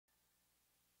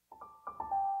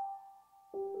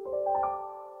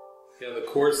Yeah, the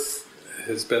Course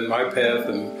has been my path,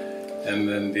 and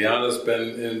then Diana's been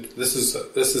in. This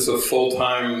is a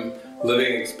full-time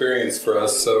living experience for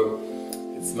us, so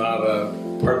it's not a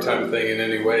part-time thing in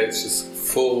any way. It's just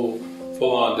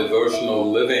full-on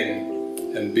devotional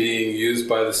living and being used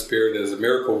by the Spirit as a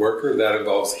miracle worker. That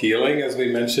involves healing, as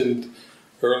we mentioned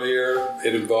earlier.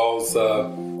 It involves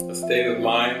a state of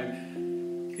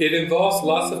mind. It involves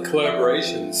lots of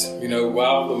collaborations. You know,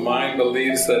 while the mind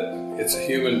believes that it's a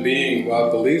human being, while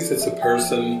it believes it's a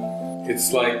person,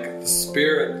 it's like the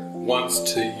Spirit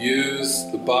wants to use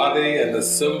the body and the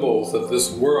symbols of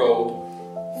this world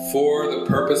for the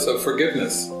purpose of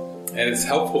forgiveness. And it's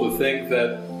helpful to think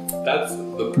that that's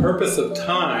the purpose of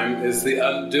time is the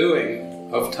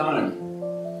undoing of time.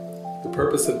 The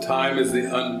purpose of time is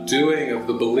the undoing of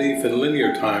the belief in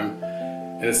linear time.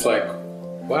 And it's like,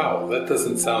 wow, that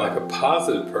doesn't sound like a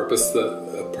positive purpose.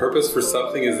 The purpose for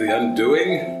something is the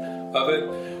undoing of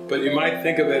it. But you might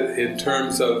think of it in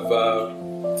terms of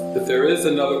that there is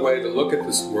another way to look at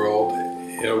this world,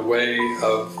 in a way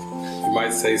of, you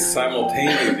might say,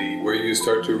 simultaneity, where you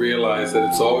start to realize that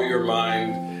it's all your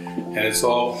mind and it's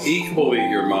all equally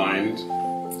your mind.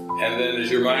 And then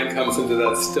as your mind comes into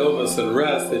that stillness and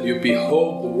rest, that you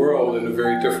behold the world in a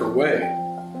very different way.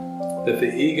 That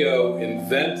the ego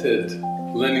invented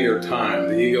linear time.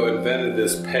 The ego invented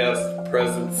this past,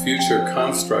 present, future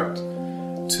construct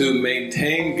to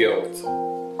maintain guilt,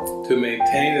 to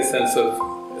maintain a sense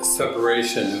of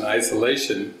separation and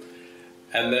isolation.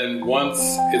 And then once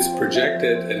it's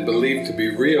projected and believed to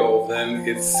be real, then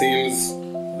it seems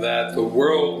that the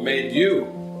world made you.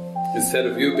 Instead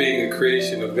of you being a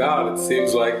creation of God, it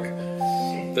seems like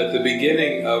that the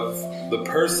beginning of the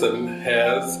person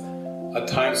has a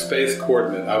time-space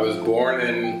coordinate. I was born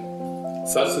in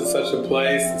such and such a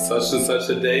place, such and such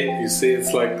a date. You see,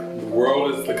 it's like the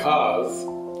world is the cause,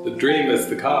 the dream is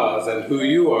the cause, and who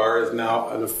you are is now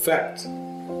an effect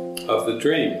of the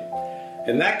dream.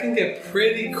 And that can get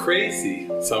pretty crazy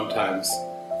sometimes.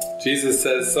 Jesus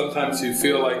says sometimes you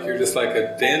feel like you're just like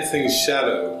a dancing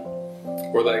shadow,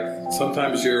 or like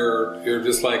sometimes you're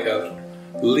just like a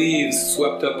leaves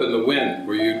swept up in the wind,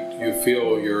 where you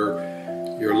feel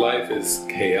your life is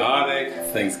chaotic,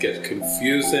 things get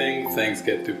confusing, things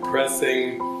get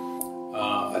depressing,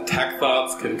 attack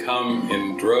thoughts can come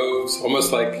in droves,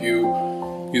 almost like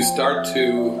you start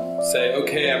to say,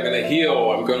 okay, I'm going to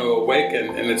heal, I'm going to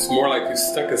awaken, and it's more like you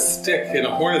stuck a stick in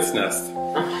a hornet's nest,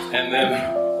 and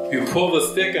then you pull the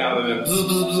stick out and then bzz,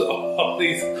 bzz, bzz, all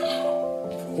these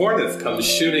hornets come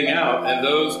shooting out, and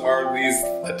those are these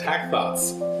attack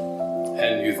thoughts.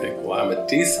 And you think, well, I'm a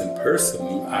decent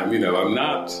person, I'm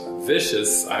not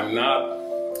vicious, I'm not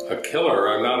a killer,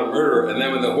 I'm not a murderer. And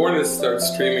then when the hornets start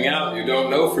streaming out, you don't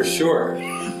know for sure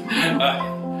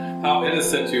how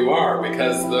innocent you are,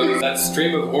 because that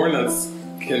stream of hornets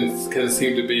can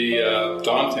seem to be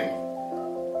daunting.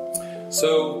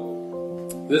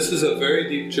 So this is a very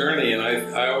deep journey, and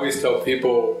I always tell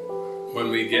people when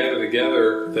we gather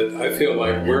together that I feel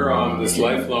like we're on this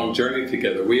lifelong journey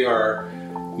together. We are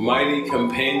mighty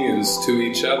companions to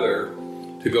each other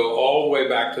to go all the way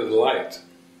back to the light,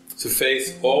 to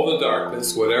face all the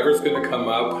darkness, whatever's going to come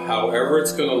up, however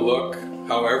it's going to look,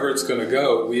 however it's going to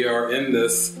go. We are in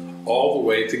this all the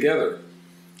way together.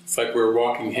 It's like we're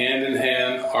walking hand in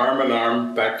hand, arm in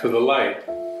arm, back to the light.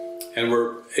 And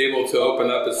we're able to open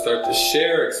up and start to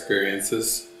share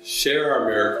experiences, share our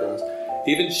miracles,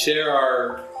 even share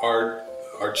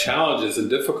our challenges and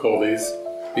difficulties,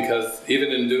 because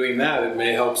even in doing that, it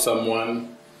may help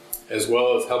someone as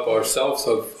well as help ourselves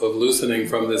of loosening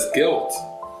from this guilt,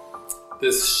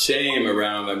 this shame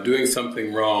around I'm doing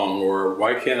something wrong, or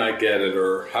why can't I get it,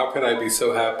 or how could I be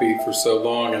so happy for so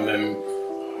long and then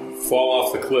fall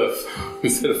off the cliff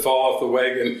instead of fall off the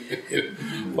wagon,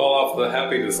 fall off the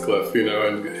happiness cliff,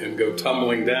 and go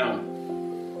tumbling down.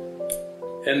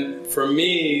 And for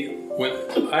me, when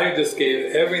I just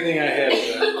gave everything I had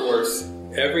to that course,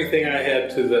 everything I had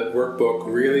to that workbook,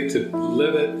 really to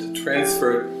live it, to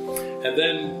transfer it, and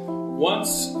then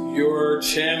once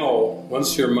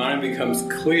your mind becomes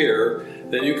clear,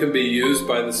 then you can be used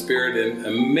by the Spirit in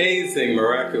amazing,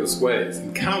 miraculous ways,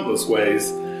 in countless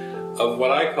ways, of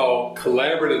what I call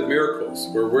collaborative miracles,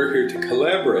 where we're here to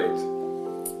collaborate.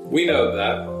 We know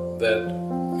that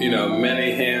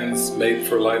many hands made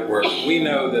for light work. We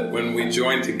know that when we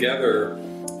join together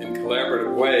in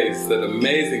collaborative ways, that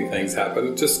amazing things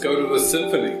happen. Just go to a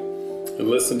symphony and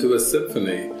listen to a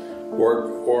symphony,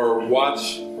 or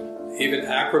watch even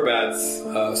acrobats,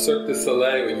 Cirque du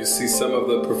Soleil, when you see some of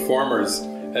the performers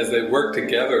as they work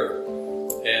together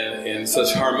and in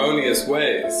such harmonious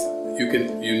ways.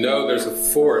 you know there's a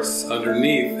force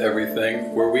underneath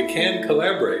everything where we can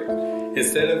collaborate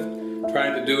instead of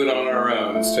trying to do it on our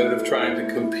own, instead of trying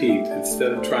to compete,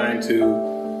 instead of trying to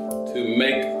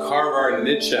carve our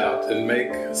niche out and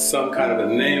make some kind of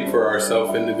a name for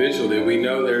ourselves individually. We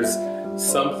know there's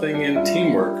something in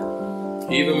teamwork.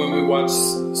 Even when we watch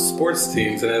sports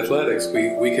teams and athletics,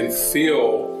 we can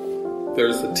feel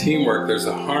there's a teamwork, there's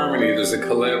a harmony, there's a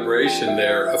collaboration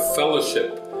there, a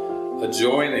fellowship, a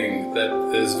joining that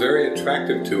is very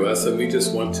attractive to us, and we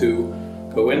just want to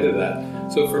go into that.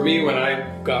 So for me, when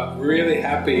I got really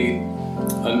happy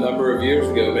a number of years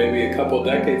ago, maybe a couple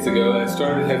decades ago, I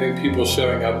started having people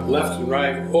showing up left and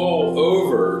right all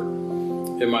over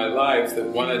in my life that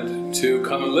wanted to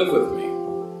come and live with me.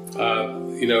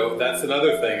 That's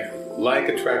another thing. Like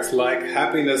attracts like,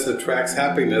 happiness attracts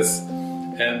happiness.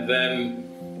 And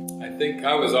then I think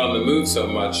I was on the move so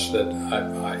much that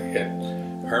I had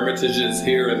hermitages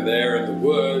here and there in the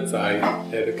woods. I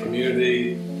had a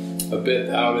community a bit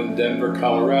out in Denver,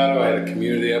 Colorado. I had a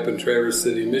community up in Traverse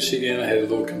City, Michigan. I had a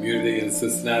little community in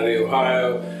Cincinnati,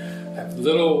 Ohio. I have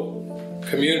little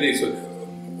communities.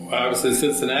 When I was in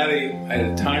Cincinnati, I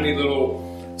had a tiny little,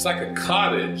 it's like a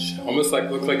cottage, almost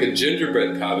looked like a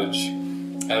gingerbread cottage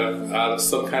out of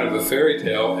some kind of a fairy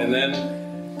tale. And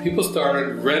then people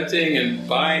started renting and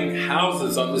buying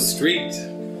houses on the street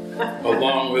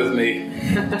along with me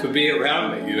to be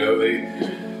around me.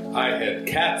 I had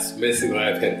cats. Basically,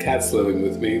 I've had cats living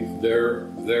with me. They're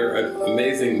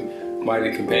amazing,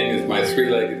 mighty companions. My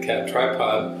three-legged cat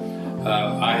Tripod.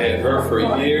 I had her for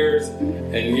years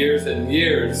and years and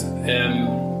years,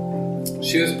 and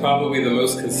she was probably the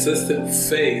most consistent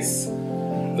face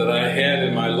that I had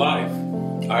in my life.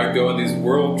 I would go on these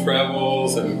world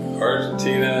travels in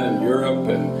Argentina and Europe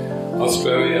and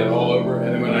Australia and all over,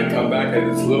 and when I come back, I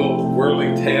had this little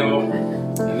whirling tail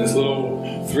and this little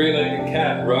three-legged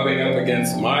cat rubbing up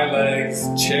against my legs,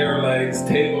 chair legs,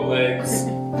 table legs.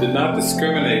 Did not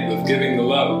discriminate with giving the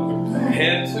love.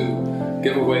 Had to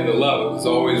give away the love.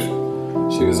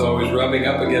 She was always rubbing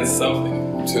up against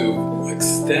something to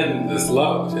extend this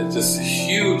love. It's just a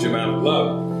huge amount of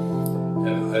love.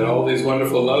 And all these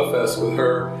wonderful love fests with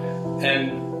her.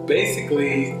 And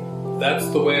basically, that's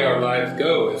the way our lives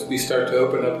go. As we start to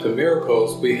open up to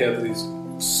miracles, we have these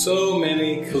so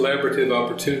many collaborative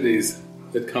opportunities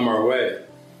that come our way.